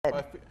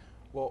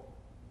Well,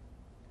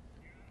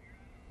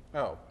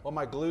 oh, well,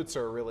 my glutes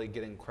are really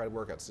getting quite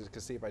workouts. You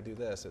can see if I do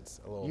this,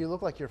 it's a little. You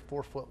look like you're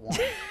 4'1".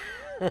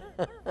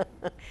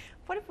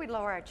 What if we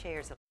lower our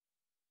chairs?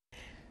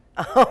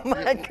 Oh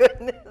my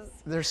goodness.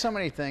 There's so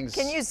many things.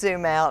 Can you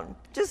zoom out?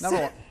 Just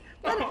Number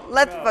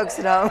let the folks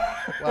at home.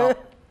 Well,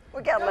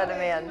 We got to let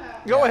them in.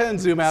 Go ahead and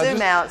zoom out.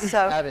 Zoom out.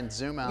 So Evan,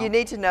 zoom out. you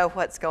need to know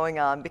what's going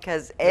on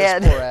because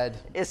There's poor Ed Ed.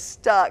 is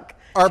stuck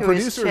Our to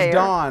his producer chair.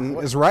 Dawn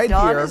is right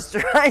Dawn here. is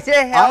trying to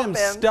I help am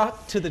him.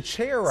 stuck to the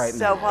chair right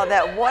So now. while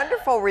that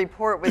wonderful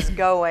report was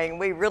going,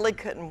 we really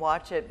couldn't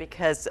watch it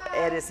because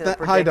Ed is in a Hi,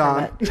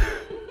 predicament. Dawn.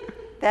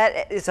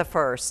 That is a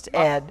first,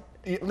 Ed.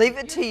 Leave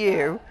it to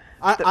you.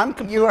 I'm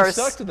completely You are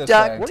stuck to this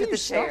stuck thing. What to are you the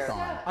stuck chair.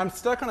 on? I'm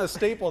stuck on a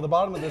staple at the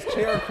bottom of this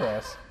chair,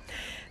 Chris.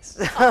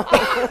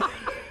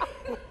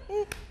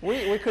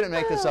 We couldn't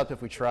make this up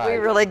if we tried. We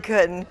really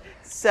couldn't.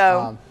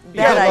 So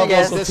yeah, that I local-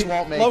 guess. This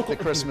won't make Local-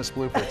 the Christmas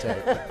blooper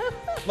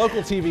tape.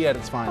 Local TV at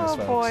its finest, Oh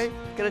folks. boy,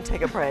 gonna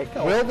take a break.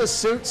 Will the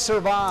suit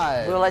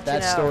survive? We'll let you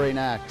that know. story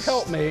next.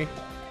 Help me.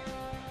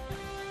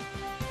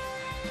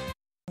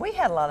 We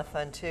had a lot of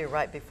fun too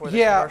right before the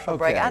Yeah, commercial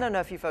break. okay. I don't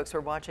know if you folks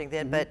were watching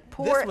then, but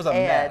poor This was a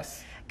Ed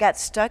mess. got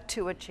stuck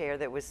to a chair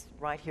that was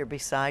right here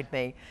beside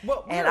me.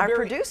 Well, we and had a our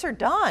very- producer,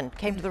 Don,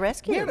 came to the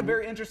rescue. We had a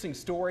very interesting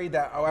story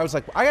that I was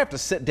like, I have to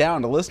sit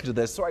down to listen to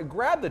this. So I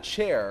grabbed the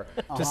chair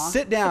to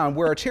sit down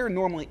where a chair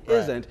normally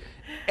isn't,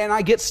 and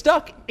I get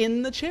stuck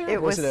in the chair. It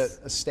Was it was-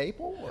 a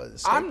staple?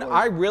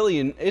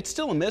 It's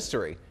still a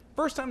mystery.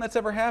 First time that's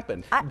ever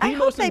happened. I The hope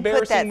most they put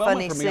embarrassing that moment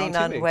funny for me scene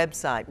on on TV.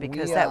 website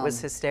because We, that was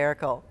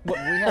hysterical. We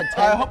had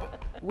 10,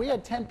 we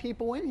had 10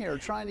 people in here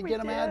trying to get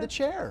him out of the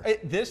chair.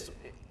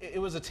 It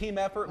was a team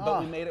effort,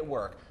 but we made it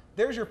work.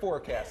 There's your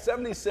forecast.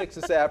 76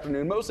 this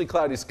afternoon, mostly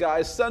cloudy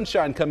skies,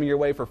 sunshine coming your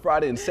way for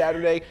Friday and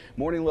Saturday.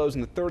 Morning lows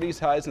in the 30s,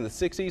 highs in the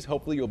 60s.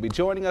 Hopefully you'll be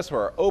joining us for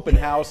our open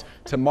house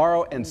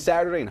tomorrow and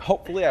Saturday, and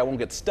hopefully I won't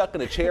get stuck in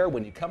a chair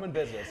when you come and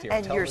visit us here. at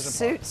And your Television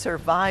suit Park.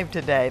 survived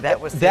today.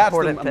 That was the That's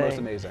important the thing. most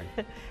amazing.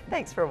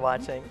 Thanks for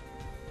watching.